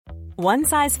One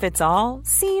size fits all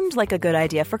seemed like a good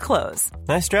idea for clothes.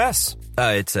 Nice dress.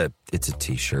 It's a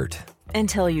t-shirt.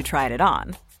 Until you tried it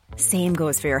on. Same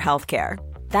goes for your healthcare.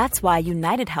 That's why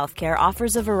United Healthcare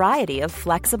offers a variety of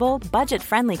flexible,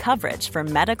 budget-friendly coverage for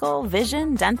medical,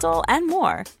 vision, dental, and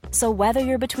more. So whether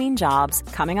you're between jobs,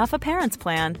 coming off a parent's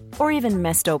plan, or even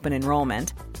missed open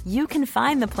enrollment, you can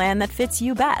find the plan that fits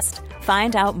you best.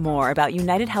 Find out more about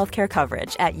United Healthcare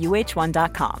coverage at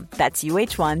uh1.com. That's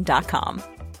uh1.com.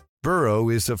 Burrow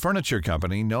is a furniture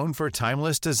company known for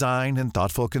timeless design and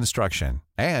thoughtful construction,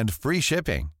 and free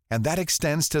shipping, and that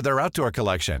extends to their outdoor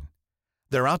collection.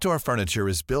 Their outdoor furniture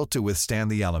is built to withstand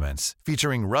the elements,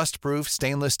 featuring rust-proof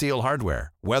stainless steel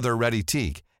hardware, weather-ready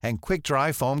teak, and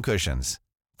quick-dry foam cushions.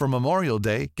 For Memorial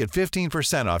Day, get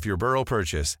 15% off your Burrow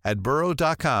purchase at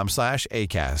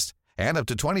burrow.com/ACAST and up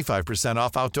to 25%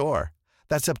 off outdoor.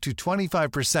 That's up to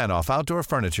 25% off outdoor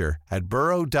furniture at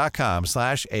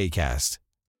burrow.com/ACAST.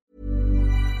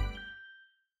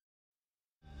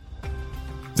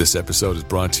 This episode is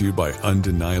brought to you by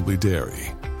Undeniably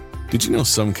Dairy. Did you know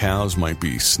some cows might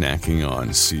be snacking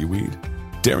on seaweed?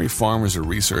 Dairy farmers are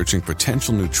researching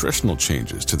potential nutritional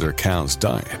changes to their cows'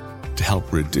 diet to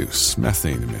help reduce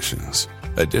methane emissions.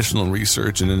 Additional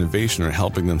research and innovation are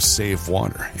helping them save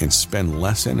water and spend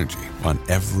less energy on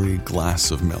every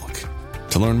glass of milk.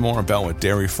 To learn more about what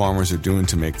dairy farmers are doing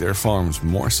to make their farms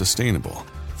more sustainable,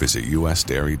 visit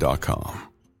usdairy.com.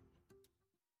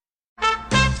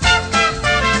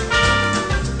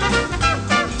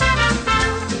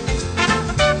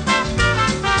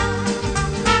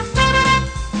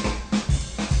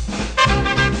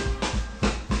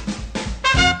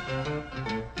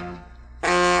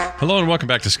 Hello and welcome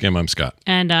back to SKIM. I'm Scott.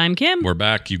 And I'm Kim. We're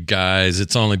back, you guys.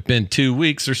 It's only been 2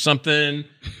 weeks or something.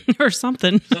 Or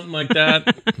something. Something like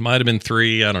that. Might have been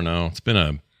 3. I don't know. It's been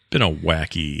a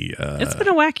wacky... it's been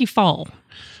a wacky fall.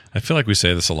 I feel like we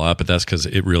say this a lot, but that's because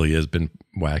it really has been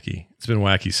wacky. It's been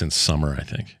wacky since summer, I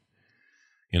think.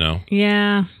 You know?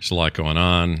 Yeah. There's a lot going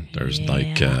on. There's we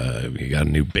got a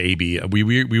new baby.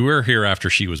 We were here after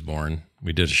she was born.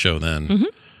 We did a show then.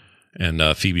 Mm-hmm.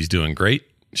 And Phoebe's doing great.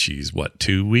 She's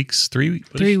 2 weeks, 3 weeks?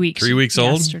 3 weeks. 3 weeks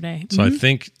old? Yesterday. So I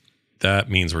think that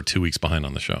means we're 2 weeks behind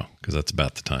on the show because that's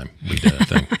about the time we did that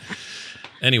thing.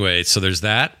 Anyway, so there's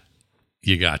that.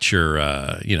 You got your,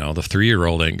 the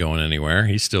 3-year-old ain't going anywhere.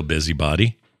 He's still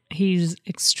busybody. He's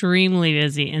extremely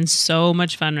busy and so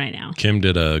much fun right now. Kim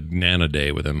did a Nana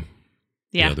Day with him.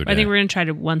 Yeah, I think we're going to try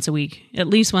to at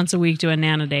least once a week, do a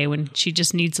Nana Day when she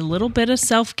just needs a little bit of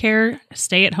self-care,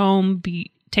 stay at home,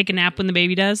 take a nap when the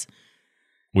baby does.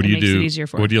 What do you do?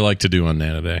 What do you you like to do on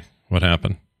Nana Day? What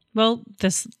happened? Well,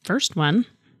 this first one,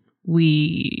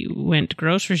 we went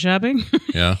grocery shopping.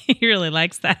 Yeah. He really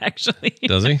likes that, actually.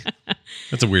 Does he?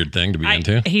 That's a weird thing to be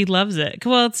into. He loves it.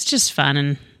 Well, it's just fun,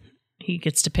 and he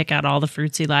gets to pick out all the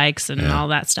fruits he likes and all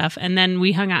that stuff. And then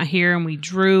we hung out here, and we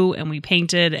drew, and we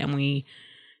painted, and we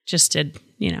just did,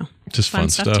 just fun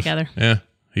stuff together. Yeah.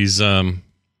 He's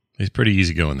pretty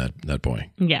easygoing, that boy.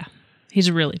 Yeah. He's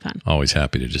really fun. Always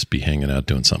happy to just be hanging out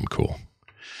doing something cool.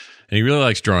 And he really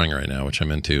likes drawing right now, which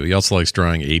I'm into. He also likes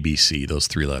drawing ABC, those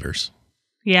 3 letters.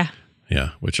 Yeah. Yeah,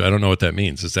 which I don't know what that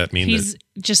means. Does that mean he's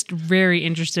just very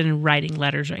interested in writing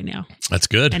letters right now? That's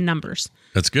good. And numbers.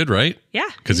 That's good, right? Yeah.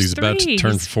 Because he's about to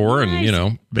turn 4 and,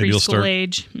 maybe he'll start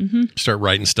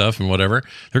writing stuff and whatever.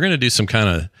 They're going to do some kind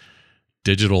of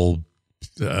digital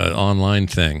online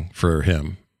thing for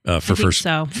him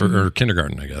for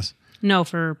kindergarten, I guess. No,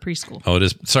 for preschool. Oh, it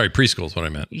is. Sorry, preschool is what I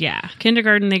meant. Yeah.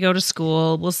 Kindergarten, they go to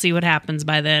school. We'll see what happens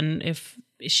by then if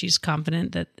she's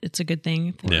confident that it's a good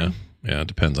thing. Yeah. Yeah, it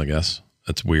depends, I guess.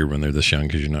 It's weird when they're this young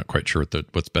because you're not quite sure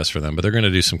what's best for them. But they're going to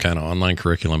do some kind of online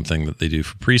curriculum thing that they do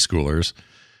for preschoolers.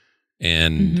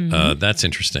 And that's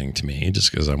interesting to me just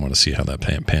because I want to see how that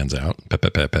pans out.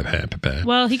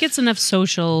 Well, he gets enough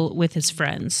social with his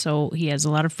friends. So he has a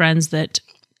lot of friends that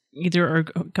either are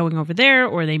going over there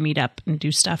or they meet up and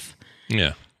do stuff.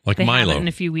 Yeah, like they Milo. Have it in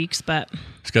a few weeks, but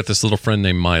he's got this little friend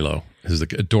named Milo. He's the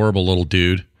adorable little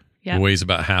dude. Yep. Who weighs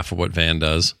about half of what Van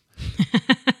does.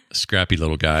 Scrappy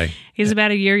little guy. He's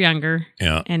about a year younger.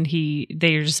 Yeah, and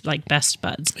they're just like best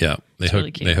buds. Yeah, they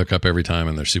hook up every time,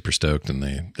 and they're super stoked, and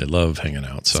they love hanging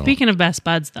out. So speaking of best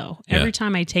buds, though, every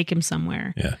time I take him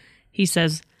somewhere, he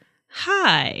says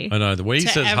hi. I know the way he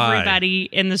says hi. Everybody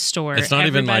in the store. It's not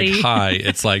even like hi.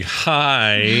 It's like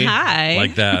hi, hi,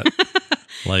 like that.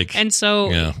 And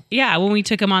so, when we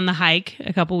took him on the hike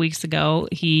a couple weeks ago,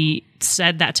 he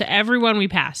said that to everyone we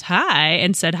passed, hi,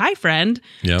 and said, hi, friend,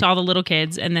 to all the little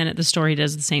kids. And then at the store, he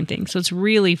does the same thing. So it's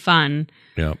really fun.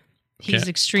 Yeah. He's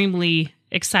extremely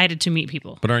excited to meet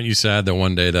people. But aren't you sad that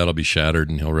one day that'll be shattered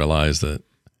and he'll realize that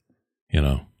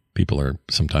people are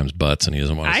sometimes butts and he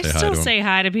doesn't want to say hi to them. I still say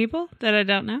hi to people that I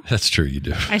don't know. That's true, you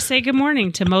do. I say good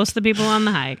morning to most of the people on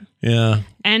the hike. Yeah.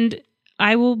 And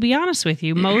I will be honest with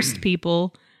you, most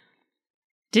people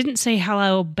didn't say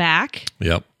hello back.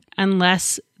 Yep.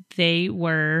 Unless they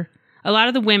were, a lot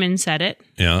of the women said it.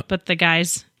 Yeah. But the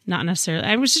guys, not necessarily.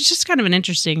 It was just kind of an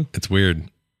interesting. It's weird.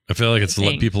 I feel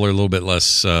like people are a little bit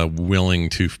less willing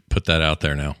to put that out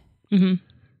there now. Mm-hmm.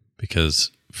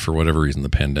 Because for whatever reason, the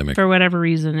pandemic. For whatever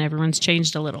reason, everyone's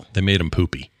changed a little. They made him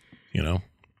poopy,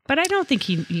 But I don't think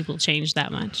he will change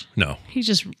that much. No. He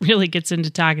just really gets into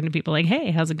talking to people like,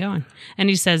 hey, how's it going? And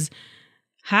he says,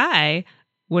 hi,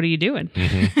 what are you doing?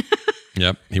 Mm-hmm.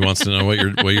 Yep. He wants to know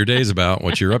what your day's about,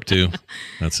 what you're up to.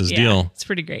 That's his deal. It's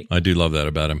pretty great. I do love that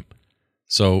about him.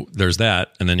 So there's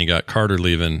that. And then you got Carter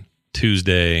leaving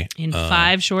Tuesday. In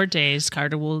 5 short days,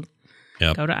 Carter will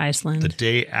go to Iceland. The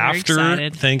day after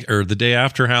the day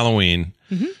after Halloween.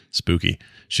 Mm-hmm. Spooky.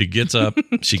 She gets up,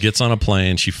 she gets on a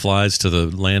plane, she flies to the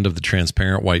land of the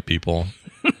transparent white people.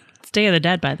 It's Day of the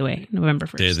Dead, by the way, November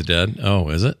 1st. Day of the Dead? Oh,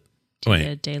 is it? Wait.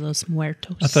 Dia de los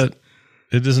Muertos. I thought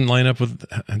it doesn't line up with,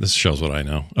 this shows what I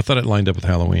know. I thought it lined up with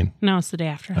Halloween. No, it's the day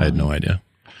after Halloween. I had no idea.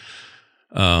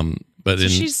 But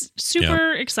she's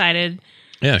super excited.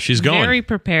 Yeah, she's going. Very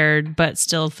prepared, but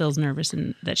still feels nervous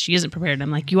and that she isn't prepared.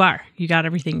 I'm like, you are. You got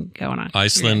everything going on.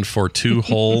 Iceland for 2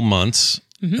 whole months,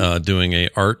 doing a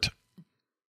art,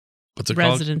 what's it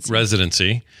called?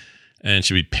 Residency. And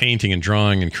she'll be painting and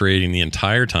drawing and creating the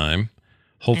entire time.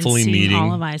 Hopefully meeting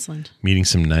all of Iceland. Meeting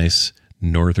some nice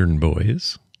northern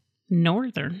boys.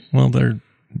 Northern? Well, they're,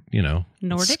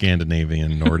 Nordic?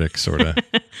 Scandinavian, Nordic sort of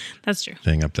That's true.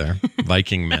 thing up there.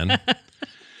 Viking men.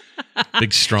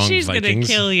 Big, strong She's Vikings. She's going to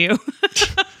kill you.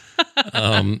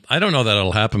 I don't know that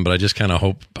it'll happen, but I just kind of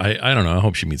hope, I don't know, I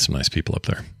hope she meets some nice people up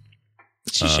there.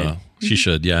 She should. She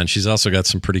should, yeah. And she's also got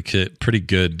some pretty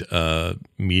good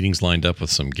meetings lined up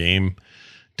with some game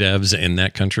devs in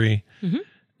that country. Mm-hmm.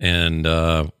 And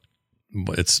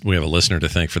we have a listener to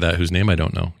thank for that whose name I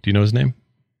don't know. Do you know his name?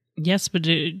 Yes, but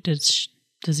does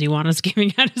he want us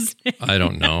giving out his name? I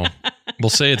don't know. We'll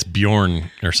say it's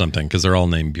Bjorn or something because they're all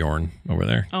named Bjorn over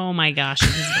there. Oh my gosh, it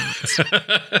is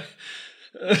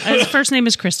not. His first name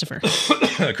is Christopher.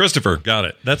 Christopher, got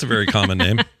it. That's a very common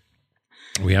name.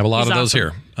 We have a lot of those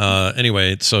here.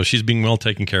 Anyway, so she's being well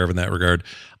taken care of in that regard.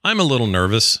 I'm a little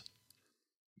nervous,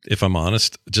 if I'm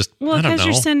honest. I don't know. Because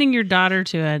you're sending your daughter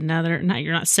to another,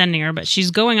 you're not sending her, but she's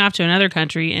going off to another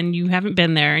country and you haven't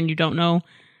been there and you don't know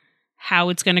how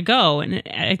it's going to go. And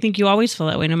I think you always feel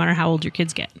that way no matter how old your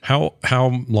kids get. How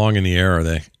long in the air are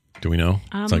they? Do we know?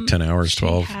 It's like 10 hours,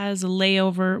 12? She has one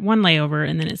layover,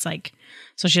 and then it's like,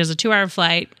 so she has a 2-hour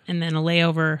flight and then a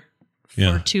layover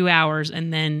for 2 hours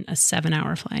and then a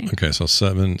 7-hour flight. Okay, so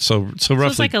 7. So roughly.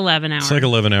 It's like 11 hours. It's like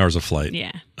 11 hours of flight.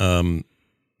 Yeah.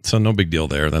 So no big deal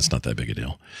there. That's not that big a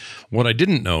deal. What I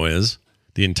didn't know is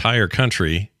the entire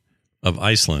country of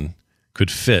Iceland could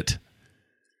fit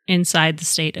inside the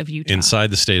state of Utah. Inside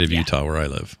the state of Utah, where I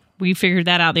live. We figured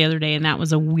that out the other day, and that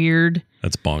was a weird.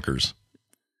 That's bonkers.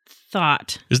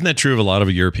 Thought. Isn't that true of a lot of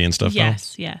European stuff?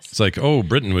 Yes, though? Yes. It's like,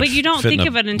 Britain would. But you don't think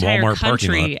of an entire Walmart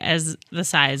country as the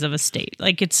size of a state.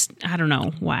 Like it's, I don't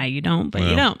know why you don't, but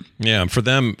you don't. Yeah,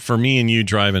 for me and you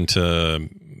driving to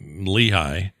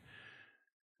Lehigh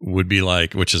would be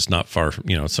like, which is not far from,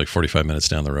 it's like 45 minutes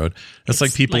down the road. That's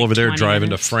like people over there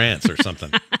driving to France or something.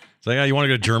 It's like, you want to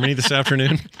go to Germany this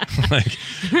afternoon? Like,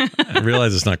 I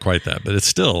realize it's not quite that, but it's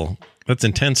still, that's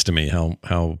intense to me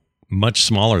how much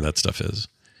smaller that stuff is.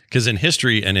 Because in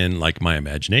history and in like my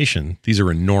imagination, these are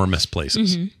enormous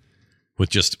places with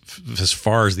just as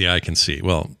far as the eye can see.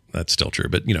 Well, that's still true,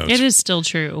 but it is still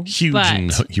true. Huge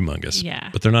and humongous. Yeah.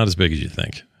 But they're not as big as you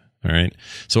think. All right.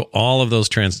 So all of those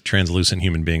translucent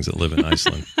human beings that live in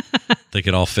Iceland, they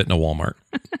could all fit in a Walmart.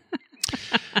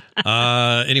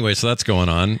 Anyway, so that's going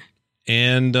on.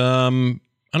 And I don't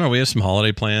know, we have some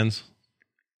holiday plans.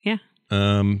 Yeah.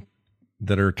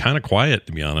 That are kind of quiet,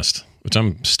 to be honest, which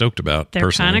I'm stoked about.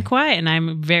 They're kind of quiet, and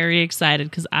I'm very excited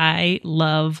because I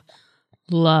love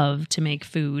to make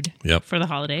food for the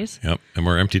holidays. Yep. And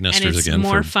we're empty nesters again. And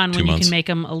it's more fun when you can make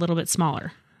them a little bit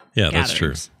smaller. Yeah, that's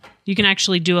true. You can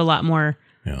actually do a lot more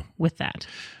with that.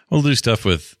 We'll do stuff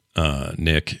with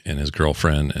Nick and his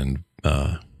girlfriend and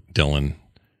Dylan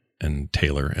and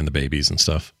Taylor and the babies and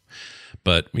stuff.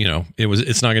 But,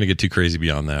 it's not going to get too crazy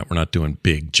beyond that. We're not doing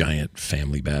big, giant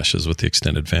family bashes with the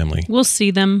extended family. We'll see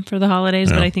them for the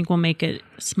holidays, but I think we'll make it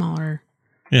smaller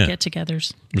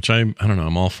get-togethers. Which I don't know.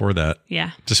 I'm all for that.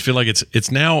 Yeah. Just feel like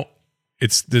it's now,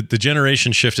 the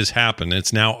generation shift has happened.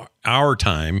 It's now our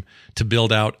time to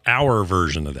build out our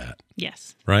version of that.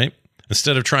 Yes. Right?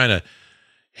 Instead of trying to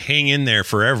hang in there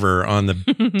forever on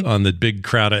the big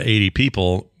crowd of 80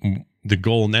 people. The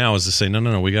goal now is to say,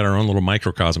 no, we got our own little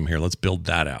microcosm here. Let's build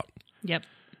that out. Yep.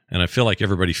 And I feel like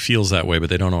everybody feels that way, but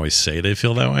they don't always say they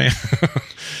feel that way.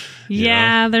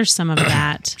 Yeah, there's some of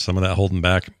that. Some of that holding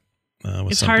back.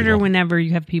 It's harder people. whenever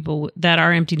you have people that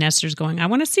are empty nesters going, I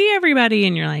want to see everybody.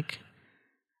 And you're like,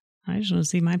 I just want to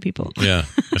see my people. Yeah.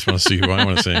 I just want to see who I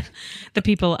want to see. The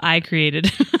people I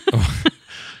created.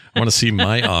 I want to see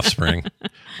my offspring.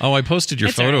 Oh, I posted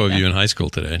your photo of you in high school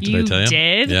today. Did I tell you?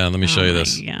 Did? Yeah, let me show you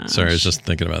this. Gosh. Sorry, I was just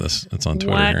thinking about this. It's on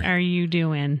Twitter. What are you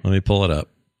doing? Let me pull it up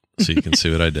so you can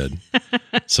see what I did.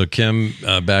 So Kim,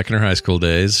 back in her high school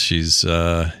days, she's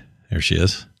there she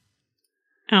is.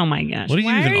 Oh my gosh. What are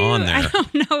you even on there? I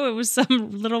don't know. It was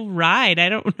some little ride. I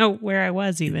don't know where I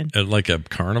was even. Like a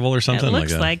carnival or something? It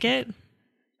looks like it.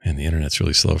 Man, the internet's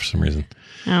really slow for some reason.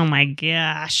 Oh my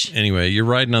gosh. Anyway, you're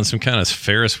riding on some kind of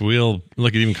Ferris wheel.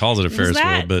 Look, it even calls it a Ferris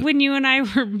wheel. But when you and I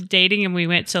were dating and we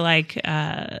went to like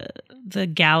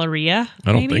the Galleria?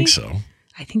 I don't think so.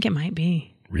 I think it might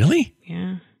be. Really?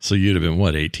 Yeah. So you'd have been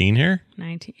what, 18 here?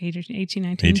 18,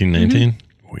 19. 18, 19?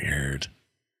 Mm-hmm. Weird.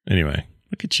 Anyway,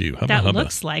 look at you. That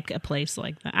looks like a place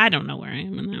like that. I don't know where I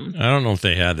am in that one. I don't know if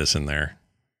they had this in there.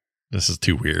 This is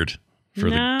too weird for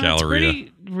the Galleria.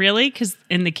 Really? Because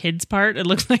in the kids part, it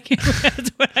looks like that's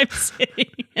what I'm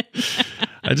sitting in.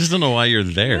 I just don't know why you're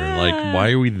there. Like,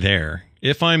 why are we there?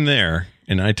 If I'm there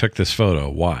and I took this photo,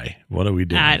 why? What are we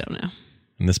doing? I don't know.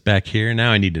 And this back here,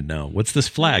 now I need to know. What's this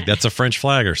flag? That's a French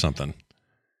flag or something.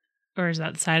 Or is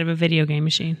that the side of a video game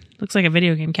machine? Looks like a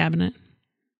video game cabinet.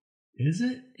 Is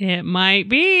it? It might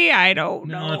be. I don't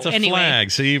know. No, it's a flag.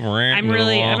 See,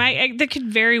 that could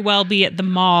very well be at the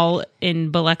mall in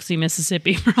Biloxi,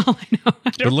 Mississippi, for all I know. I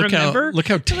don't remember. Look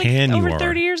how tan you are. Over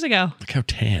 30 years ago. Look how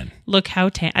tan. Look how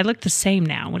tan. I look the same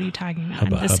now. What are you talking about? I'm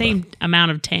the same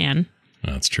amount of tan.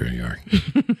 Oh, that's true. You are.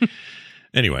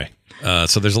 Anyway,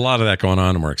 so there's a lot of that going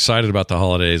on, and we're excited about the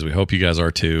holidays. We hope you guys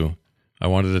are too. I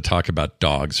wanted to talk about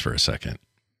dogs for a second.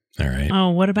 All right. Oh,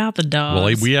 what about the dogs?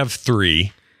 Well, we have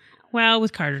 3. Well,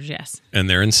 with Carter's, yes. And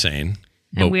they're insane.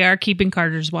 And we are keeping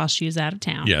Carter's while she's out of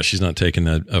town. Yeah, she's not taking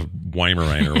a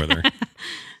Weimaraner with her.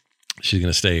 She's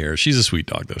going to stay here. She's a sweet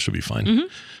dog, though. She'll be fine. Mm-hmm.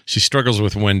 She struggles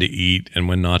with when to eat and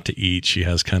when not to eat. She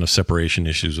has kind of separation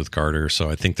issues with Carter. So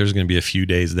I think there's going to be a few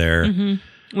days there.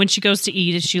 Mm-hmm. When she goes to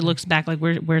eat, she looks back like,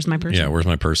 where's my person? Yeah, where's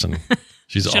my person?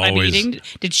 She's should always... I be eating?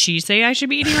 Did she say I should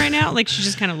be eating right now? Like, she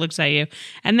just kind of looks at you.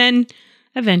 And then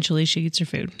eventually she eats her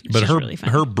food. But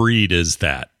her breed is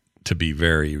that. To be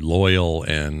very loyal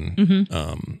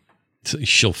and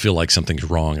she'll feel like something's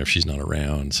wrong if she's not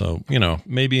around. So,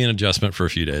 maybe an adjustment for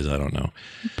a few days. I don't know.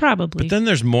 Probably. But then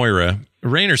there's Moira.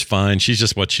 Rainer's fine. She's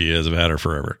just what she is. I've had her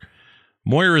forever.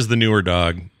 Moira's the newer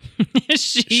dog.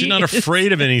 She's not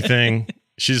afraid of anything.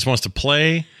 She just wants to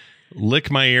play,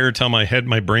 lick my ear, tell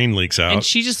my brain leaks out. And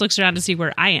she just looks around to see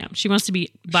where I am. She wants to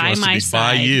be by my side.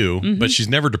 By you, but she's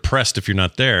never depressed if you're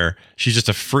not there. She's just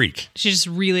a freak. She's just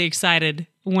really excited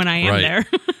when I am there.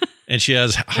 And she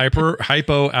has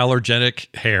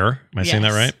hypoallergenic hair. Am I saying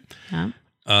that right? Yeah.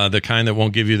 The kind that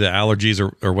won't give you the allergies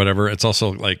or whatever. It's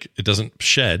also like it doesn't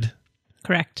shed.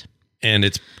 Correct. And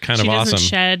it's kind of awesome. She doesn't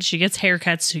shed. She gets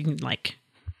haircuts. So you can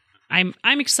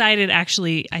I'm excited.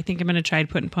 Actually, I think I'm going to try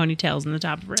putting ponytails in the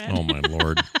top of her head. Oh my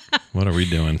Lord. What are we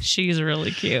doing? She's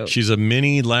really cute. She's a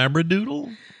mini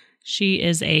Labradoodle. She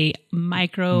is a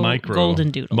micro golden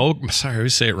doodle. Sorry, I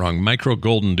always say it wrong. Micro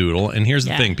golden doodle. And here's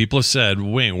the thing. People have said,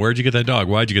 Wayne, where'd you get that dog?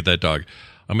 Why'd you get that dog?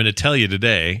 I'm going to tell you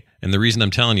today. And the reason I'm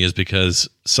telling you is because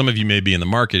some of you may be in the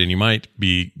market and you might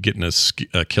be getting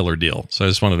a killer deal. So I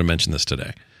just wanted to mention this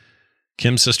today.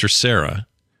 Kim's sister, Sarah.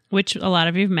 Which a lot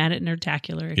of you have met at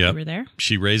Nerdtacular if you were there.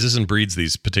 She raises and breeds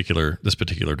this particular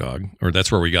dog. Or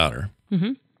that's where we got her.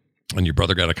 Mm-hmm. And your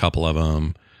brother got a couple of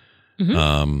them.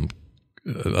 Mm-hmm.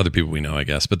 Other people we know, I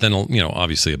guess. But then,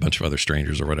 obviously a bunch of other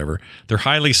strangers or whatever. They're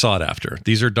highly sought after.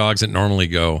 These are dogs that normally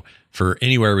go for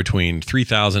anywhere between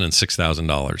 $3,000 and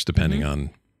 $6,000, depending on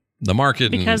the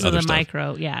market because and other of the stuff.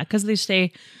 Micro. Yeah, because they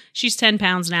stay. She's 10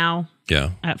 pounds now.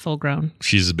 Yeah, at full grown.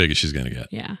 She's as big as she's going to get.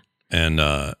 Yeah. And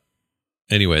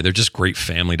anyway, they're just great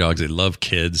family dogs. They love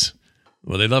kids.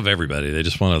 Well, they love everybody. They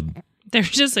just want to. They're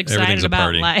just excited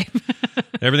about life.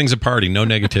 Everything's a party. No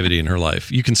negativity in her life.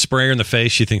 You can spray her in the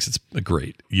face. She thinks it's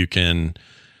great. You can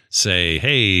say,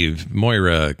 "Hey,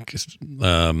 Moira,"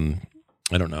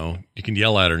 I don't know. You can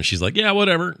yell at her, and she's like, "Yeah,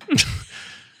 whatever."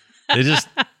 They just,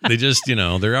 they are who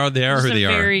they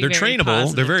are. They're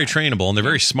trainable. They're very trainable, and they're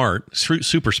very smart,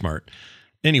 super smart.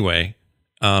 Anyway,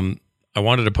 I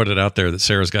wanted to put it out there that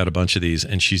Sarah's got a bunch of these,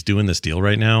 and she's doing this deal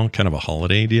right now, kind of a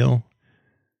holiday deal,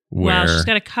 Well, she's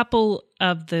got a couple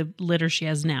of the litter she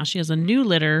has now. She has a new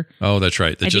litter. Oh, that's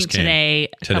right. That just came today.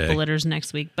 A couple litters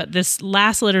next week. But this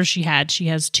last litter she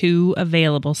has 2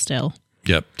 available still.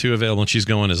 Yep, 2 available. And she's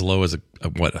going as low as,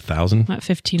 1,000? About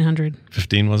 1,500.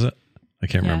 15 was it? I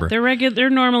can't remember. They're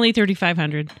normally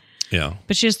 3,500. Yeah.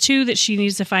 But she has 2 that she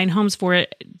needs to find homes for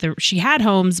it. She had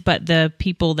homes, but the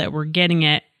people that were getting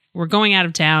it were going out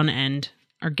of town and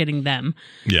are getting them.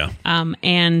 Yeah.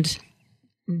 And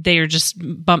they are just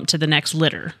bumped to the next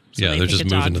litter. So they're just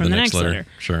moving to the next litter.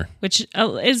 Sure. Which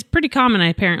is pretty common,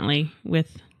 apparently,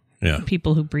 with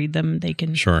people who breed them. They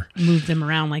can move them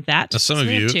around like that. Some of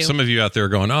you out there are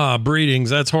going, breedings,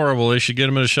 that's horrible. They should get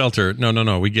them in a shelter.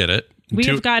 No, we get it. We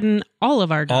have gotten all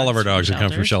of our dogs have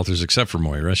come from shelters except for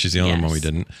Moira. She's the only one we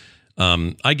didn't.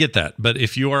 I get that. But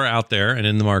if you are out there and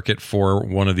in the market for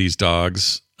one of these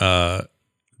dogs,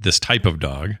 this type of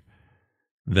dog,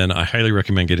 then I highly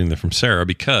recommend getting them from Sarah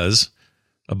because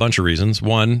a bunch of reasons.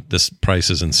 1, this price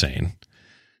is insane.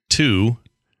 2,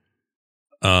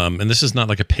 and this is not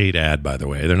like a paid ad, by the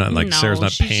way. They're not Sarah's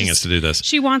not paying us to do this.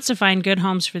 She wants to find good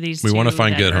homes for these. We want to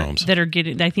find good homes that are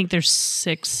getting. I think they're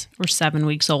 6 or 7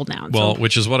 weeks old now. Well,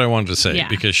 which is what I wanted to say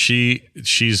because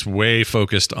she's way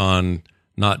focused on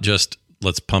not just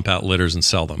let's pump out litters and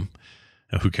sell them.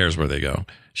 Who cares where they go?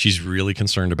 She's really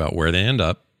concerned about where they end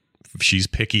up. She's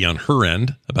picky on her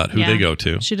end about who they go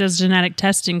to. She does genetic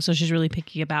testing, so she's really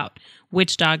picky about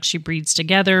which dogs she breeds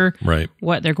together, right?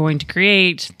 What they're going to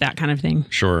create, that kind of thing.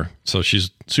 Sure. So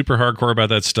she's super hardcore about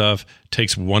that stuff.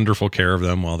 Takes wonderful care of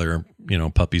them while they're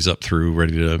puppies up through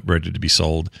ready to be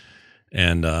sold,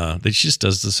 and she just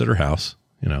does this at her house.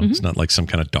 It's not like some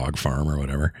kind of dog farm or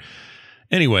whatever.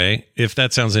 Anyway, if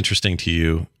that sounds interesting to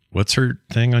you, what's her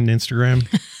thing on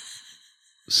Instagram?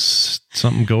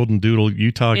 Something golden doodle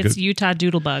Utah. It's Utah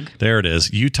Doodlebug. There it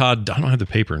is. Utah. I don't have the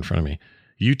paper in front of me.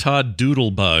 Utah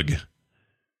Doodlebug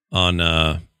on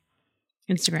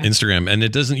Instagram, and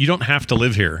it doesn't. You don't have to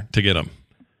live here to get them.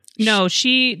 No,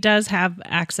 she does have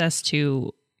access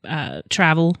to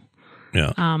travel.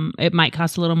 Yeah. It might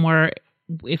cost a little more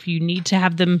if you need to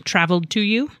have them traveled to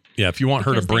you. Yeah, if you want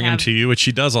her to bring them to you, which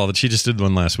she does all that. She just did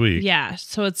one last week. Yeah,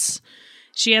 so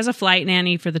she has a flight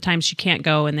nanny for the times she can't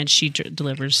go, and then she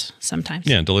delivers sometimes.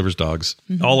 Yeah, delivers dogs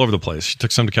all over the place. She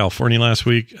took some to California last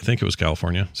week. I think it was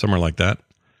California, somewhere like that.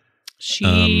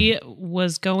 She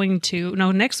was going to...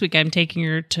 No, next week I'm taking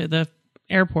her to the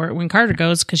airport when Carter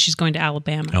goes because she's going to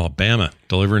Alabama.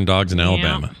 Delivering dogs in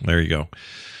Alabama. There you go.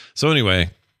 So anyway,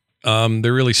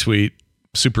 they're really sweet,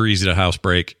 super easy to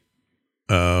housebreak.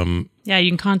 Yeah,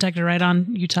 you can contact her right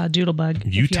on Utah Doodlebug.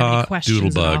 Utah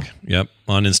Doodlebug. Yep,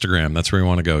 on Instagram. That's where you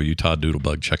want to go. Utah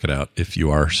Doodlebug. Check it out if you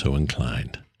are so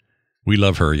inclined. We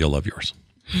love her. You'll love yours.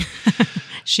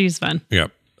 She's fun.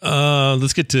 Yep.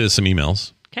 Let's get to some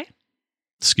emails. Okay.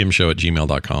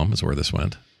 skimshow@gmail.com is where this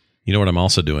went. You know what I'm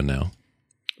also doing now?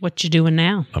 What you doing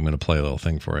now? I'm going to play a little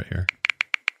thing for it here.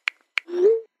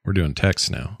 We're doing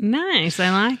texts now. Nice. I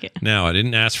like it. Now, I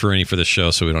didn't ask for any for this show,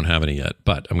 so we don't have any yet.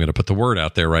 But I'm going to put the word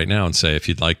out there right now and say if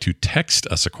you'd like to text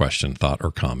us a question, thought,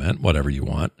 or comment, whatever you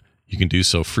want, you can do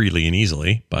so freely and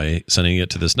easily by sending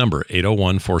it to this number,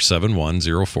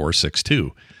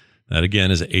 801-471-0462. That,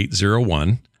 again, is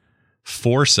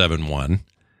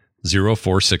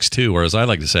 801-471-0462, or as I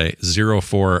like to say,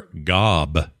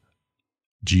 04GOB,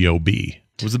 G-O-B.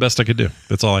 It was the best I could do.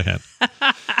 That's all I had.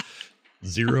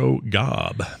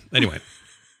 0GOB. Anyway,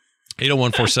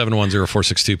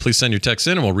 801-471-0462. Please send your texts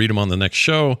in and we'll read them on the next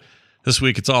show. This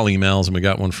week it's all emails, and we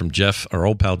got one from Jeff, our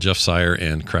old pal Jeff Sire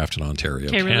in Crafton,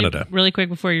 Ontario, Canada. Really quick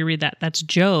before you read that, that's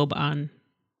Job on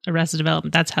Arrested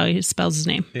Development. That's how he spells his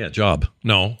name. Yeah, Job.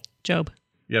 No. Job.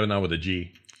 Yeah, but not with a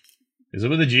G. Is it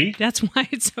with a G? That's why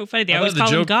it's so funny. They always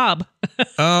call him Gob.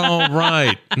 Oh,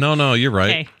 right. No, you're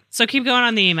right. Okay, so keep going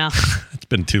on the email. It's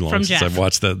been too long since I've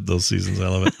watched those seasons. I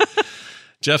love it.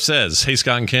 Jeff says, hey,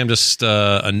 Scott and Cam, just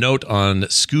a note on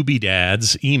Scooby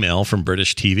Dad's email from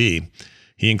British TV.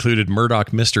 He included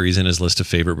Murdoch Mysteries in his list of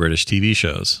favorite British TV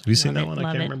shows. Have you seen that one? I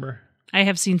can't remember. I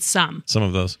have seen some. Some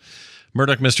of those.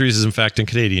 Murdoch Mysteries is, in fact, a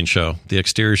Canadian show. The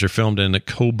exteriors are filmed in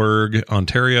Cobourg,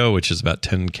 Ontario, which is about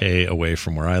 10K away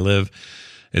from where I live.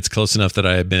 It's close enough that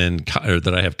I have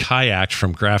kayaked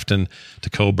from Grafton to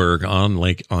Cobourg on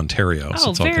Lake Ontario.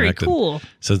 So it's all very cool.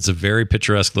 So it's a very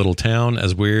picturesque little town.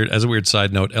 As a weird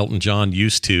side note, Elton John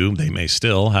used to, they may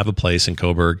still have a place in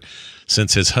Cobourg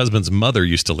since his husband's mother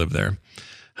used to live there.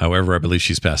 However, I believe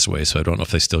she's passed away, so I don't know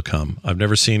if they still come. I've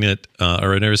never seen it,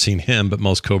 or I've never seen him, but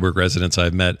most Cobourg residents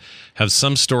I've met have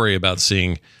some story about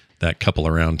seeing that couple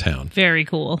around town. Very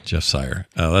cool. Jeff Sire.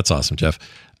 Oh, that's awesome, Jeff.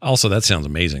 Also, that sounds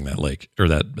amazing, that lake, or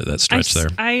that stretch there.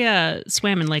 I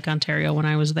swam in Lake Ontario when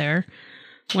I was there,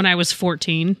 when I was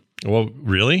 14. Well,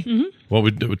 really? Mm-hmm. What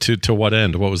would to what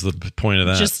end? What was the point of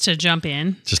that? Just to jump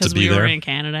in. Just to be there? We were in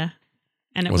Canada.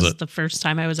 And it was the first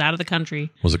time I was out of the country.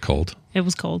 Was it cold? It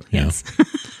was cold, yes.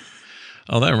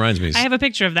 Oh, that reminds me. I have a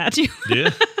picture of that, too.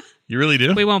 Yeah? You really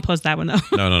do? We won't post that one, though.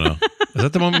 No. Is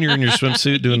that the moment you're in your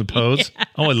swimsuit doing the pose? Yeah.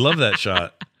 Oh, I love that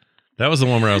shot. That was the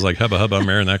one where I was like, hubba, I'm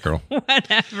marrying that girl.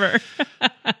 Whatever.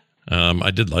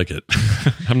 I did like it.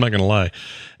 I'm not going to lie.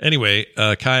 Anyway,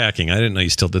 kayaking. I didn't know you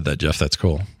still did that, Jeff. That's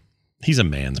cool. He's a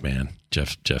man's man.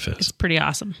 Jeff is. It's pretty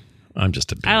awesome. I'm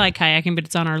just a baby. I like kayaking, but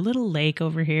it's on our little lake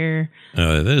over here.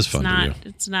 That is fun to do.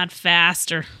 It's not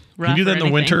fast or rough. Can you do that in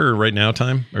the winter or right now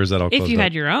time? Or is that all closed If you up?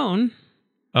 had your own.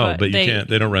 Oh, but you can't.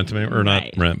 They don't rent them or not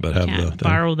rent, but have the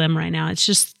borrow them right now. It's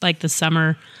just like the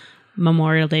summer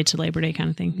Memorial Day to Labor Day kind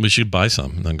of thing. We should buy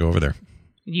some and then go over there.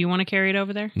 You want to carry it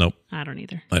over there? Nope. I don't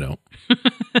either. I don't.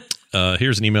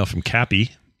 Here's an email from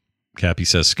Cappy. Cappy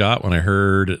says, Scott, when I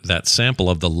heard that sample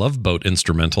of the Love Boat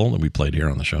instrumental that we played here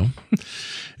on the show,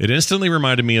 it instantly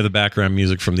reminded me of the background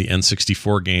music from the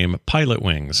N64 game Pilot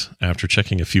Wings. After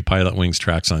checking a few Pilot Wings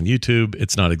tracks on YouTube,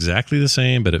 it's not exactly the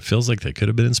same, but it feels like they could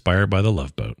have been inspired by the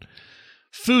Love Boat.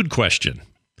 Food question.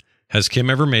 Has Kim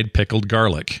ever made pickled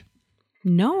garlic?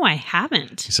 No, I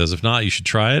haven't. He says, if not, you should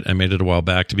try it. I made it a while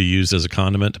back to be used as a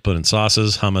condiment to put in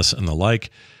sauces, hummus, and the like,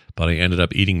 but I ended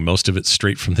up eating most of it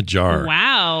straight from the jar.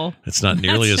 Wow. It's not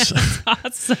nearly as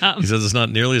awesome. He says it's not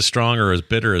nearly as strong or as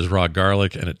bitter as raw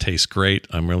garlic, and it tastes great.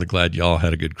 I'm really glad y'all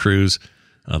had a good cruise.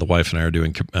 The wife and I are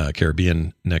doing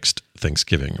Caribbean next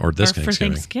Thanksgiving or this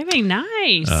Thanksgiving. For Thanksgiving,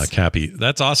 nice. Cappy,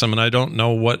 that's awesome, and I don't know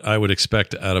what I would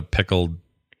expect out of pickled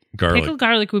garlic. Pickled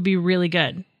garlic would be really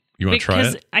good. You want to try it?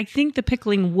 Because I think the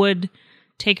pickling would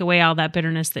take away all that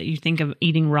bitterness that you think of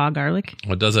eating raw garlic.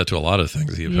 Well, it does that to a lot of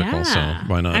things. You pickle, so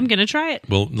why not? I'm going to try it.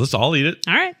 Well, I'll eat it.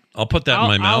 All right. I'll put that in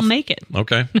my mouth. I'll make it.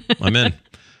 Okay. I'm in.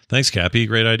 Thanks, Cappy.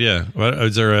 Great idea.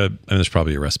 Is there there's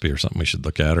probably a recipe or something we should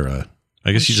look at, or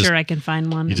I guess I can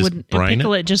find one. You just brine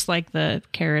pickle it just like the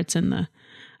carrots and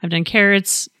I've done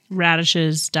carrots,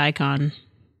 radishes, daikon.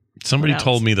 Somebody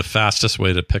told me the fastest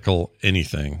way to pickle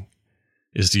anything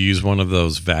is to use one of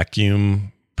those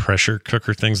vacuum pressure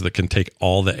cooker things that can take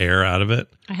all the air out of it.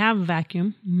 I have a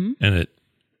vacuum. Mm-hmm. And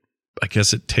I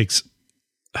guess it takes,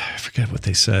 I forget what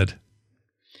they said.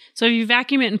 So if you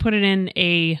vacuum it and put it in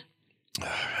a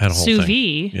sous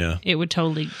vide, it would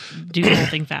totally do the whole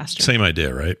thing faster. Same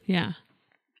idea, right? Yeah.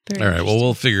 All right. Well,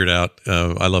 we'll figure it out.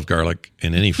 I love garlic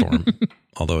in any form,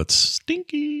 although it's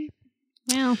stinky.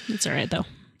 Well, it's all right though.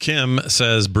 Kim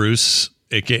says, Bruce,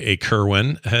 aka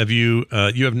Kerwin, you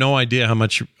have no idea how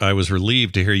much I was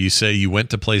relieved to hear you say you went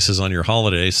to places on your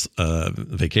holidays,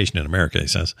 vacation in America, he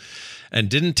says, and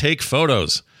didn't take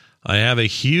photos. I have a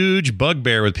huge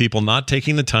bugbear with people not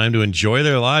taking the time to enjoy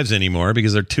their lives anymore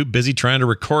because they're too busy trying to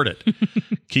record it.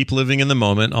 Keep living in the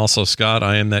moment. Also, Scott,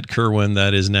 I am that Kerwin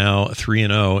that is now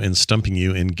 3-0 in stumping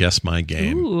you in Guess My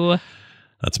Game. Ooh.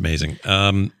 That's amazing.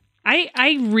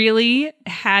 I really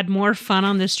had more fun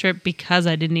on this trip because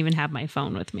I didn't even have my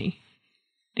phone with me.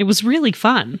 It was really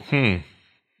fun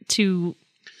to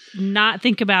not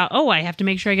think about, I have to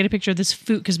make sure I get a picture of this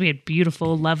food because we had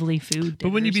beautiful, lovely food.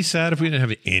 But wouldn't you be sad if we didn't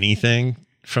have anything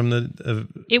from the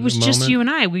It was just you and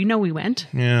I. We know we went.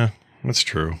 Yeah, that's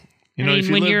true. I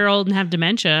mean, when you're old and have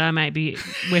dementia, I might be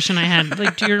wishing I had.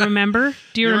 Like, do you remember?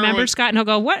 Do you remember, Scott? And he'll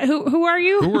go, "What? Who are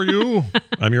you? Who are you?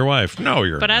 I'm your wife." No,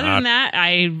 you're. But not. other than that,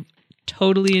 I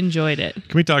totally enjoyed it.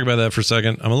 Can we talk about that for a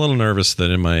second? I'm a little nervous that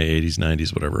in my 80s,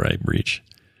 90s, whatever I reach,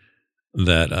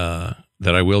 that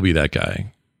I will be that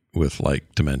guy with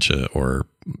like dementia or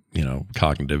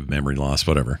cognitive memory loss,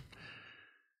 whatever.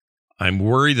 I'm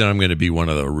worried that I'm going to be one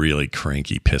of the really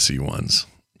cranky, pissy ones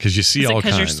because you see all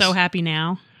kinds. Because you're so happy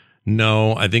now.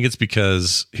 No, I think it's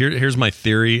because here's my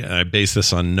theory. I base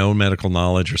this on no medical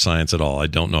knowledge or science at all. I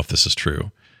don't know if this is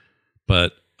true,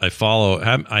 but I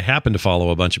happen to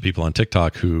follow a bunch of people on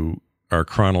TikTok who are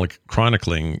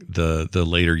chronicling the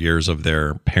later years of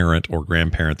their parent or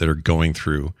grandparent that are going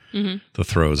through the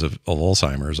throes of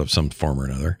Alzheimer's of some form or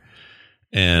another.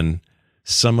 And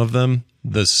some of them,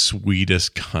 the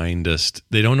sweetest, kindest,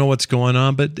 they don't know what's going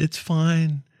on, but it's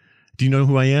fine. Do you know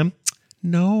who I am?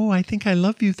 No, I think I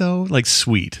love you though. Like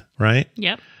sweet, right?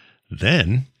 Yep.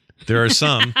 Then there are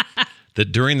some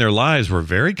that during their lives were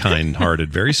very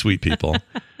kind-hearted, very sweet people,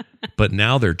 but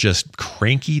now they're just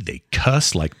cranky. They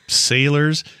cuss like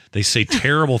sailors. They say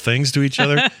terrible things to each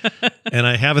other. And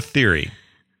I have a theory.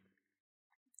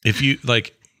 If you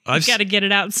like, I've got to get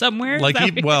it out somewhere. Like,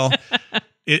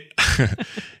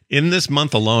 In this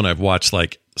month alone, I've watched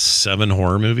like 7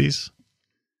 horror movies.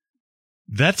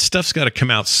 That stuff's got to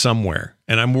come out somewhere.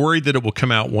 And I'm worried that it will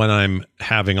come out when I'm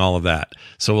having all of that.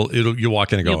 So you'll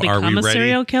walk in and go, "Are we ready? A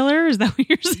serial killer? Is that what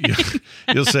you're saying?"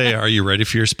 You'll say, "Are you ready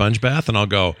for your sponge bath?" And I'll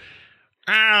go,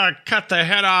 cut the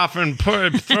head off and throw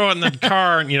it in the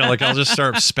car. And, like I'll just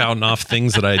start spouting off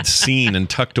things that I'd seen and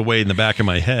tucked away in the back of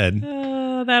my head.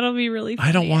 Oh, that'll be really funny.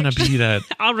 I don't want to be that.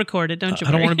 I'll record it. Don't you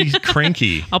worry. I don't want to be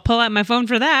cranky. I'll pull out my phone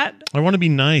for that. I want to be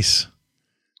nice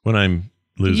when I'm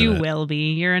losing You it. will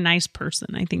be. You're a nice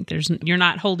person. I think you're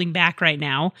not holding back right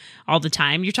now all the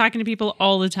time. You're talking to people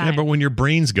all the time. Yeah, but when your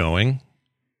brain's going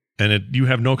and you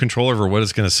have no control over what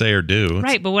it's going to say or do.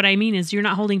 Right, but what I mean is you're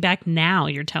not holding back now.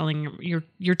 You're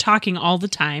talking all the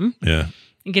time. Yeah.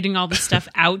 And getting all this stuff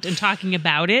out and talking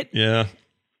about it. Yeah.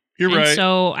 You're right.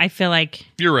 So I feel like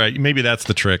you're right. Maybe that's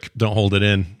the trick. Don't hold it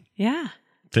in. Yeah.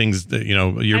 Things that,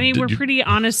 we're pretty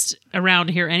honest around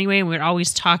here anyway. And we're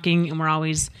always talking and we're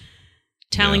always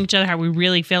telling each other how we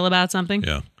really feel about something.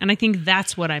 Yeah. And I think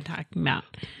that's what I'm talking about.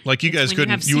 Like you guys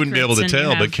you wouldn't be able to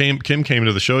tell, but Kim came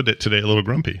to the show today a little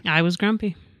grumpy. I was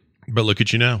grumpy. But look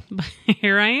at you now.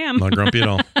 Here I am. Not grumpy at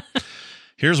all.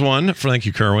 Here's one for thank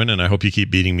you, Kerwin, and I hope you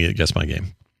keep beating me at Guess My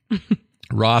Game.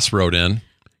 Ross wrote in,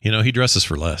 he dresses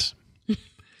for less.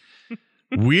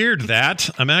 Weird that.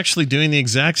 I'm actually doing the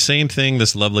exact same thing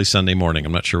this lovely Sunday morning.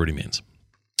 I'm not sure what he means.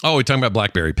 Oh, we're talking about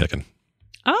blackberry picking.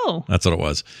 Oh. That's what it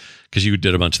was. Because you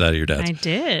did a bunch of that at your dad's. I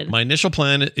did. My initial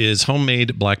plan is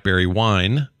homemade blackberry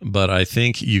wine, but I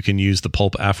think you can use the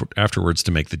pulp afterwards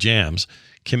to make the jams.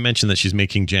 Kim mentioned that she's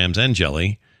making jams and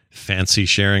jelly. Fancy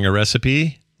sharing a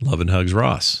recipe? Love and hugs,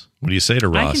 Ross. What do you say to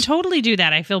Ross? I can totally do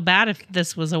that. I feel bad if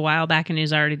this was a while back and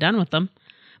he's already done with them.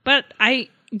 But I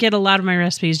get a lot of my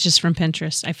recipes just from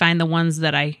Pinterest. I find the ones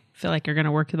that I feel like are going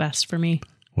to work the best for me.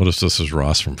 What if this is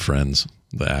Ross from Friends,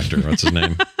 the actor? What's his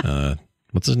name?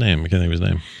 What's his name? I can't think of his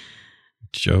name.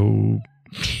 Joe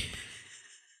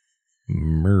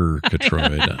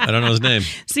Murgatroyd. I don't know his name.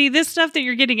 See, this stuff that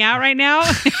you're getting out right now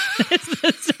is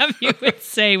the stuff you would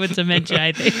say with dementia,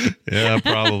 I think. Yeah,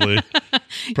 probably.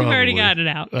 You've already got it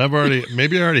out.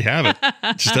 Maybe I already have it.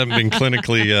 Just haven't been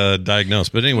clinically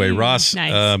diagnosed. But anyway, Ross,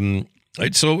 nice.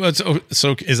 So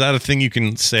is that a thing you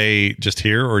can say just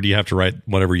here, or do you have to write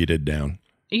whatever you did down?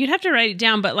 You'd have to write it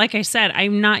down, but like I said,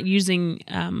 I'm not using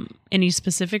any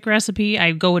specific recipe.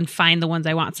 I go and find the ones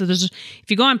I want. So if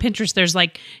you go on Pinterest, there's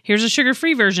here's a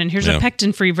sugar-free version, here's a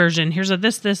pectin-free version, here's a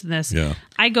this, and this. Yeah.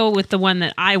 I go with the one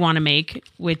that I want to make,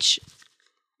 which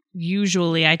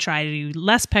usually I try to do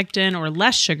less pectin or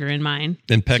less sugar in mine.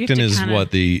 And pectin is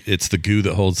it's the goo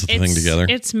that holds the thing together?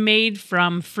 It's made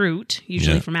from fruit,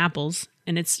 usually from apples,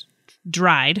 and it's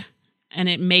dried. And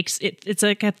it makes it's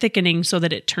like a thickening so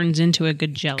that it turns into a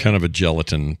good jelly. Kind of a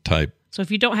gelatin type. So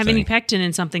if you don't have any pectin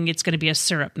in something, it's going to be a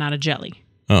syrup, not a jelly.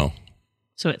 Oh.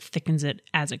 So it thickens it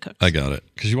as it cooks. I got it.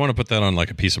 Because you want to put that on like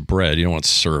a piece of bread. You don't want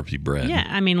syrupy bread. Yeah.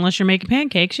 I mean, unless you're making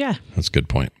pancakes, yeah. That's a good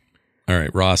point. All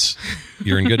right, Ross,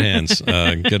 you're in good hands.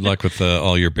 Good luck with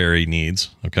all your berry needs.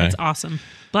 Okay. That's awesome.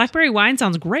 Blackberry wine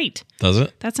sounds great. Does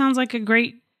it? That sounds like a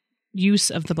great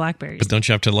use of the blackberries. But don't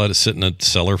you have to let it sit in a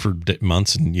cellar for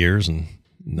months and years and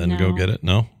then go get it?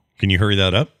 No? Can you hurry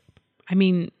that up? I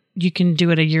mean, you can do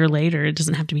it a year later. It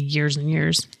doesn't have to be years and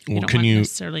years. Well,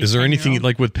 is there anything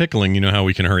like with pickling, how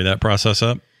we can hurry that process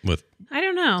up with? I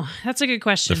don't know. That's a good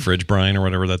question. The fridge brine or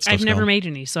whatever that stuff's I've never called? made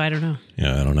any, so I don't know.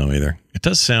 Yeah, I don't know either. It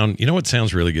does sound, what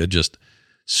sounds really good? Just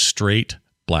straight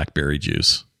blackberry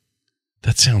juice.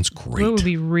 That sounds great. It would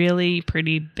be really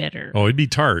pretty bitter. Oh, it'd be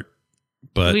tart.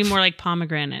 But it'd be more like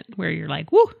pomegranate, where you're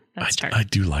like, woo, that's tart. I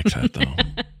do like that,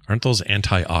 though. Aren't those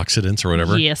antioxidants or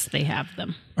whatever? Yes, they have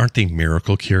them. Aren't they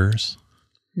miracle cures?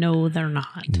 No, they're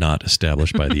not. Not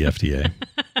established by the FDA.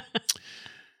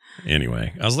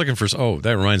 Anyway, I was looking for... Oh,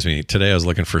 that reminds me. Today I was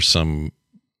looking for some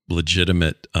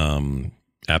legitimate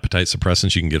appetite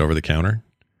suppressants you can get over the counter.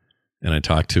 And I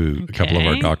talked to a couple of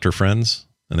our doctor friends,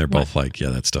 and they're both like, yeah,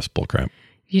 that stuff's bullcrap.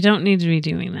 You don't need to be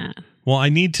doing that. Well, I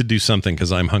need to do something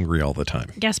because I'm hungry all the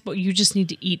time. Yes, but you just need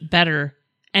to eat better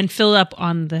and fill up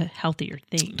on the healthier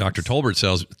things. Dr. Tolbert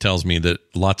tells me that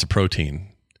lots of protein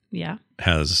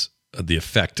has the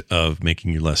effect of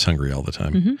making you less hungry all the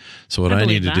time. Mm-hmm. So what I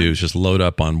need to do is just load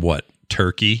up on what?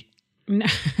 Turkey?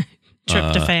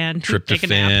 Tryptophan.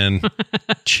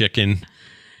 Chicken,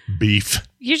 beef.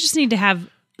 You just need to have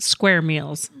square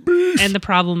meals. And the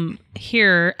problem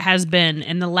here has been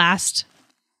in the last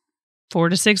 4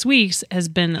 to 6 weeks has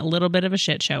been a little bit of a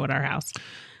shit show at our house.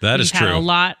 That is true. We've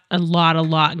had a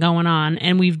lot going on,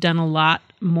 and we've done a lot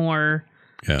more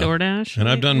DoorDash. And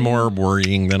I've done more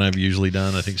worrying than I've usually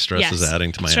done. I think stress is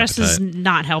adding to my appetite. Stress is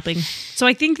not helping. So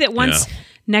I think that once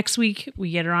next week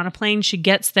we get her on a plane, she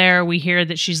gets there, we hear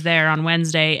that she's there on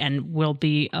Wednesday, and we'll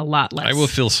be a lot less. I will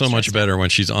feel so much better when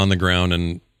she's on the ground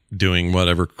and doing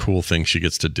whatever cool thing she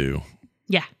gets to do.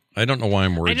 Yeah. I don't know why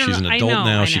I'm worried. She's an adult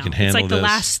now. She can handle this. It's like the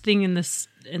last thing in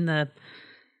the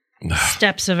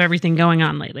steps of everything going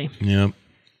on lately. Yeah.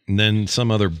 And then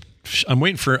I'm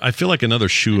waiting for, I feel like another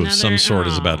shoe of some sort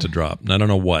is about to drop. And I don't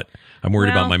know what. I'm worried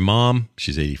about my mom.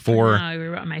 She's 84. I worry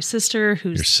about my sister,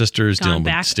 your sister's dealing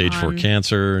with stage 4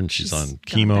 cancer, and she's on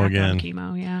chemo again.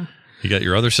 Yeah. You got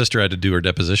your other sister had to do her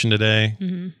deposition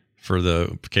today for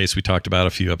the case we talked about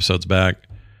a few episodes back.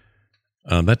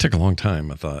 That took a long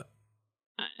time, I thought.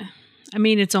 I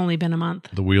mean, it's only been a month.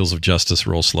 The wheels of justice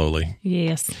roll slowly.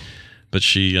 Yes. But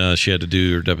she had to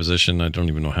do her deposition. I don't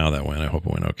even know how that went. I hope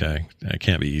it went okay. It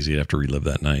can't be easy. I have to relive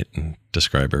that night and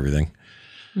describe everything.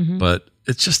 But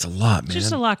it's just a lot, man.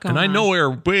 Just a lot going on. And I know there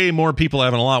are way more people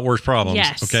having a lot worse problems.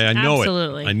 Yes, okay, I know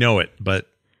absolutely. it. I know it. But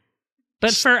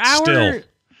for our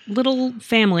little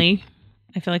family,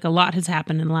 I feel like a lot has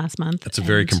happened in the last month. That's a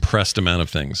very compressed amount of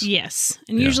things. Yes.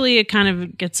 And usually it kind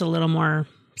of gets a little more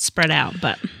spread out,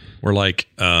 but we're like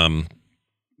we're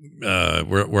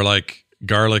like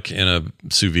garlic in a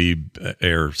sous vide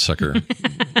air sucker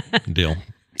deal.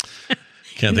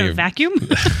 Can't think of vacuum.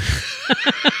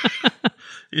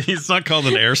 It's not called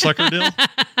an air sucker deal.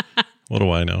 What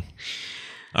do I know?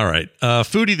 All right.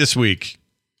 Foodie this week.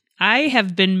 I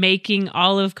have been making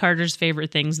all of Carter's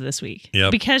favorite things this week.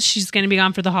 Yep. Because she's going to be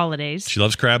gone for the holidays. She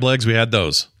loves crab legs. We had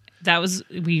those.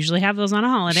 We usually have those on a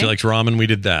holiday. She likes ramen. We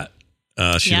did that.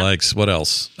 She likes, what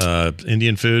else?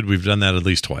 Indian food. We've done that at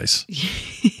least twice.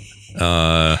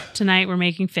 Tonight we're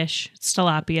making fish. It's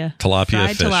tilapia. Fried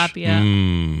fish.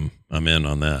 Tilapia. I'm in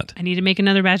on that. I need to make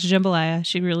another batch of jambalaya.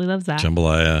 She really loves that.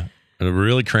 Jambalaya. We're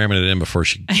really cramming it in before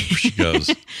she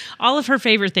goes. All of her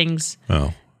favorite things.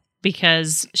 Oh.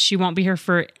 Because she won't be here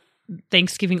for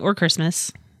Thanksgiving or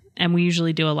Christmas. And we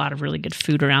usually do a lot of really good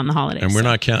food around the holidays. And we're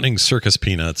not counting circus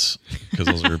peanuts because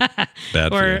those are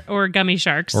bad for you. Or gummy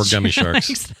sharks. Or gummy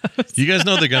sharks. You guys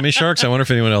know the gummy sharks? I wonder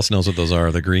if anyone else knows what those are.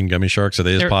 The green gummy sharks. Are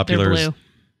they as popular? They're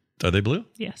blue. Are they blue?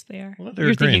 Yes, they are. Well,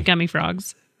 You're thinking gummy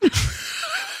frogs.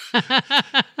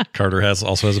 Carter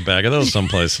also has a bag of those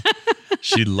someplace.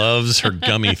 She loves her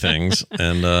gummy things,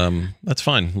 and that's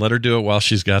fine. Let her do it while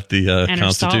she's got the and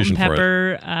constitution her salt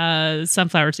for and pepper,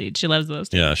 sunflower seeds. She loves those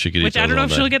too. Yeah, she could eat Which those I don't know all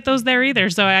if day. she'll get those there either,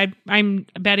 so I'm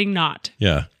betting not.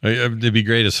 Yeah, it'd be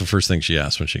great if the first thing she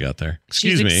asked when she got there.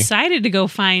 Excuse me. She's excited to go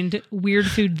find weird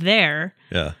food there.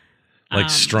 Yeah. Like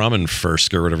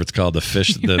Straumenfursk or whatever it's called, the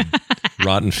fish, the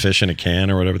rotten fish in a can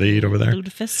or whatever they eat over there.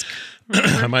 Lutefisk.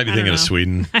 I might be thinking of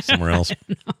Sweden, somewhere else.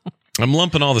 I'm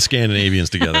lumping all the Scandinavians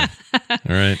together. All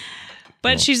right.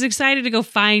 But she's excited to go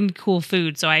find cool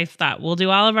food. So I thought we'll do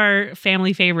all of our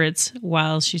family favorites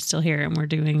while she's still here. And we're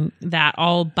doing that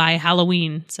all by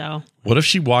Halloween. So what if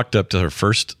she walked up to her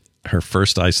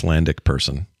first Icelandic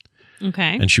person?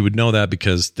 Okay. And she would know that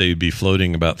because they'd be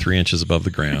floating about 3 inches above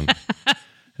the ground.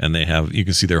 And you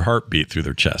can see their heartbeat through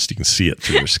their chest. You can see it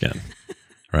through their skin.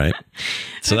 Right?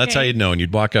 So that's how you'd know. And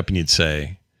you'd walk up and you'd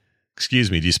say, "Excuse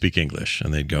me, do you speak English?"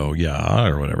 And they'd go, "Yeah,"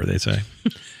 or whatever they say.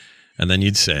 And then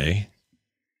you'd say,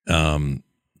 "Do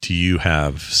you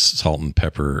have salt and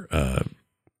pepper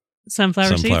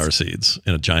sunflower seeds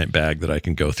in a giant bag that I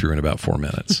can go through in about 4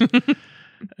 minutes?"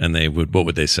 And what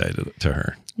would they say to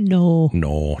her? No.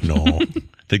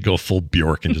 They'd go full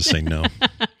Bjork and just say no.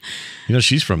 You know,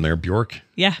 she's from there, Bjork.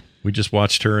 Yeah. We just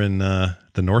watched her in The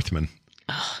Northman.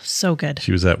 Oh, so good.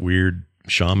 She was that weird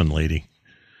shaman lady.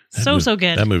 So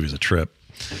good. That movie's a trip.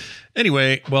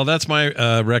 Anyway, well, that's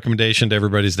my recommendation to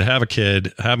everybody is to have a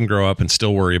kid, have them grow up, and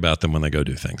still worry about them when they go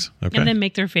do things. Okay. And then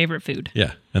make their favorite food.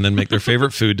 Yeah. And then make their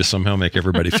favorite food to somehow make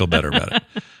everybody feel better about it,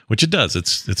 which it does.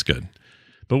 It's good.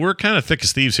 But we're kind of thick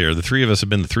as thieves here. The three of us have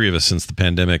been the three of us since the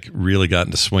pandemic really got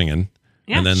into swinging.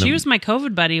 Yeah, and then she was my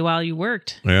COVID buddy while you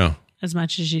worked. Yeah. As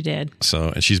much as you did. So,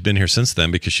 and she's been here since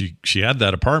then because she had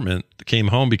that apartment, came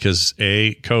home because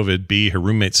A, COVID, B, her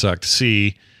roommate sucked,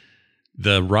 C,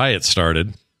 the riot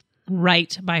started.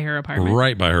 Right by her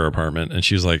apartment. And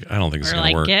she was like, I don't think it's going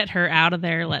to work. Get her out of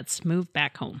there. Let's move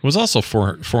back home. It was also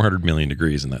 400 million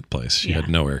degrees in that place. She had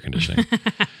no air conditioning.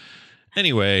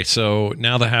 Anyway, so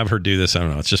now to have her do this, I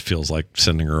don't know. It just feels like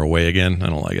sending her away again. I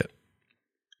don't like it.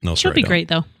 No, she'll be great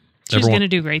though. She's going to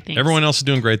do great things. Everyone else is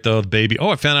doing great though. The baby. Oh,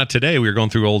 I found out today. We were going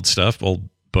through old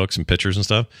books and pictures and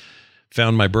stuff.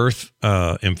 Found my birth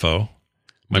info,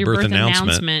 my birth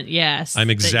announcement. Yes, I'm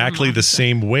exactly the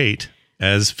same weight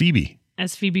as Phoebe.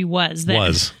 As Phoebe was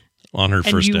then. on her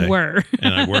first day. You were.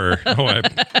 And I were. Oh, I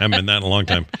haven't been that in a long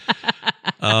time.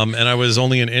 And I was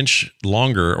only an inch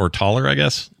longer or taller, I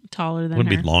guess. Taller than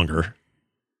Wouldn't her. be longer.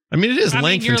 I mean, it is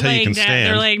length until you can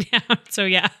stand. They're laying down, so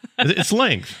yeah. It's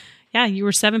length. Yeah, you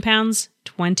were 7 pounds,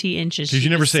 20 inches. Because you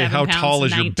never say how tall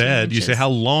is your bed. Inches. You say how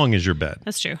long is your bed.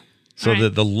 That's true. So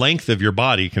that the length of your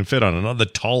body can fit on another.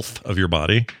 The tallth of your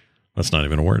body. That's not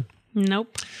even a word.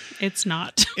 Nope, it's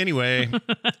not. Anyway,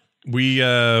 we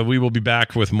will be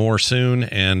back with more soon,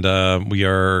 and we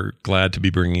are glad to be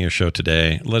bringing you a show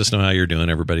today. Let us know how you're doing,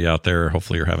 everybody out there.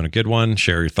 Hopefully you're having a good one.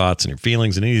 Share your thoughts and your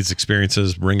feelings and any of these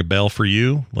experiences. Ring a bell for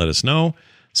you. Let us know.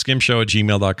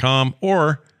 skimshow@gmail.com,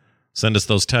 or send us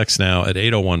those texts now at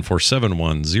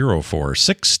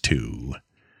 801-471-0462.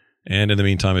 And in the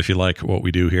meantime, if you like what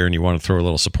we do here and you want to throw a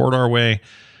little support our way,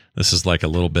 this is like a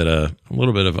little bit of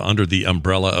under the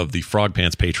umbrella of the Frog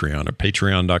Pants Patreon at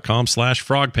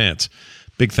patreon.com/frogpants.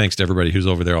 Big thanks to everybody who's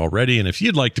over there already. And if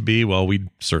you'd like to be, well, we'd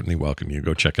certainly welcome you.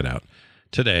 Go check it out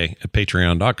today at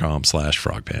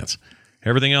patreon.com/frogpants.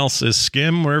 Everything else is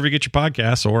Skim wherever you get your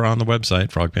podcasts, or on the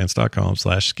website,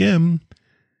 frogpants.com/skim.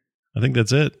 I think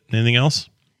that's it. Anything else?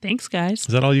 Thanks, guys. Is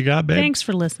that all you got, babe? Thanks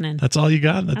for listening. That's all you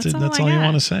got? That's it? That's all you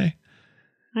want to say?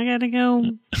 I got to go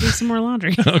do some more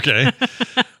laundry. Okay.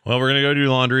 Well, we're going to go do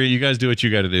laundry. You guys do what you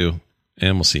got to do,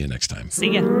 and we'll see you next time.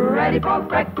 See ya. Ready for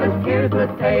breakfast, here's the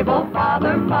table.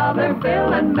 Father, Mother,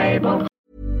 Bill, and Mabel.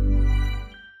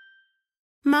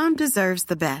 Mom deserves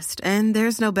the best, and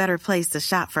there's no better place to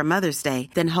shop for Mother's Day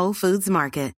than Whole Foods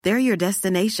Market. They're your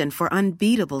destination for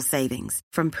unbeatable savings,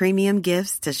 from premium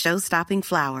gifts to show-stopping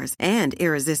flowers and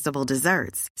irresistible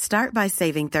desserts. Start by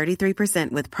saving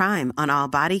 33% with Prime on all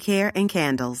body care and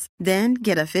candles. Then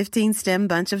get a 15-stem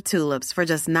bunch of tulips for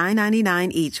just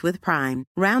 $9.99 each with Prime.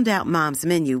 Round out Mom's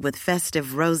menu with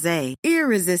festive rosé,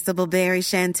 irresistible berry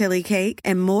chantilly cake,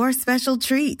 and more special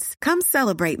treats. Come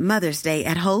celebrate Mother's Day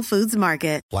at Whole Foods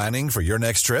Market. Planning for your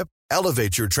next trip?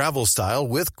 Elevate your travel style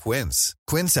with Quince.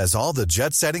 Quince has all the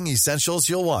jet-setting essentials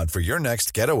you'll want for your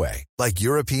next getaway, like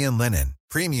European linen,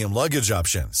 premium luggage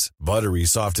options, buttery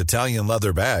soft Italian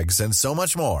leather bags, and so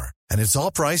much more. And it's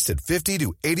all priced at 50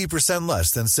 to 80%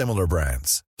 less than similar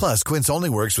brands. Plus, Quince only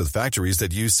works with factories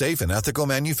that use safe and ethical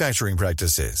manufacturing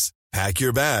practices. Pack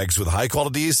your bags with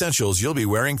high-quality essentials you'll be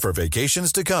wearing for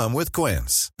vacations to come with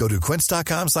Quince. Go to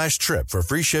quince.com/trip for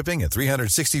free shipping and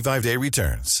 365-day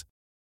returns.